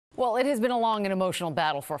Well, it has been a long and emotional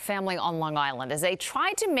battle for a family on Long Island as they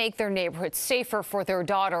tried to make their neighborhood safer for their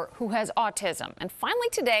daughter who has autism. And finally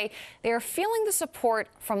today, they are feeling the support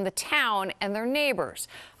from the town and their neighbors.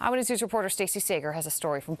 Eyewitness News reporter Stacey Sager has a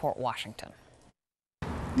story from Port Washington.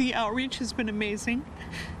 The outreach has been amazing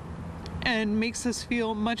and makes us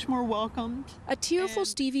feel much more welcomed. A tearful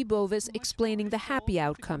Stevie Bovis explaining the happy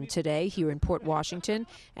outcome today here in Port Washington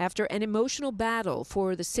after an emotional battle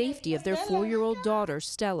for the safety of their 4-year-old daughter,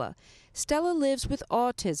 Stella. Stella lives with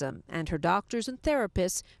autism, and her doctors and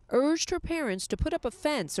therapists urged her parents to put up a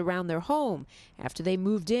fence around their home after they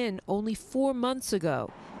moved in only 4 months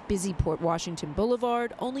ago. Busy Port Washington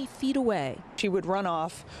Boulevard, only feet away. She would run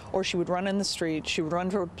off, or she would run in the street. She would run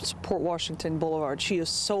to Port Washington Boulevard. She is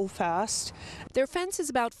so fast. Their fence is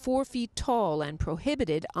about 4 feet tall and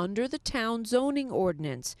prohibited under the town zoning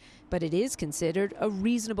ordinance, but it is considered a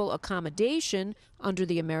reasonable accommodation under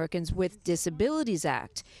the Americans with Disabilities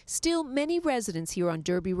Act. Still, many residents here on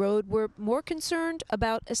Derby Road were more concerned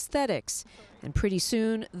about aesthetics. And pretty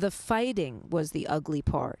soon, the fighting was the ugly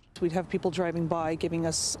part. We'd have people driving by giving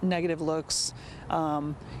us negative looks,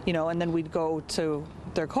 and then we'd go to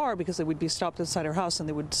their car because they would be stopped inside our house and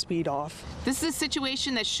they would speed off. This is a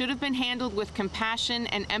situation that should have been handled with compassion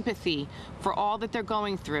and empathy for all that they're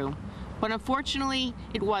going through. But unfortunately,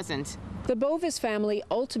 it wasn't. The Bovis family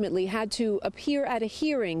ultimately had to appear at a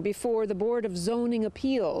hearing before the Board of Zoning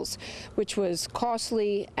Appeals, which was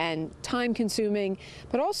costly and time-consuming,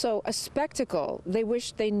 but also a spectacle they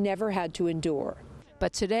wished they never had to endure.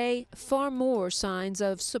 But today, far more signs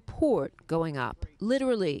of support going up.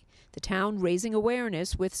 Literally, the town raising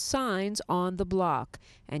awareness with signs on the block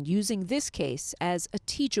and using this case as a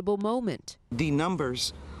teachable moment. The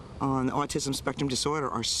numbers on autism spectrum disorder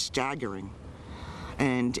are staggering,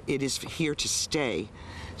 and it is here to stay.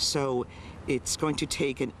 So it's going to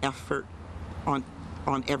take an effort on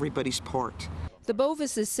everybody's part. The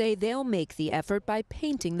Bovises say they'll make the effort by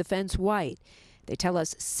painting the fence white. They tell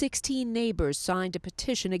us 16 neighbors signed a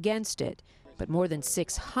petition against it, but more than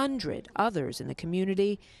 600 others in the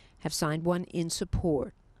community have signed one in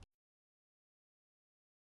support.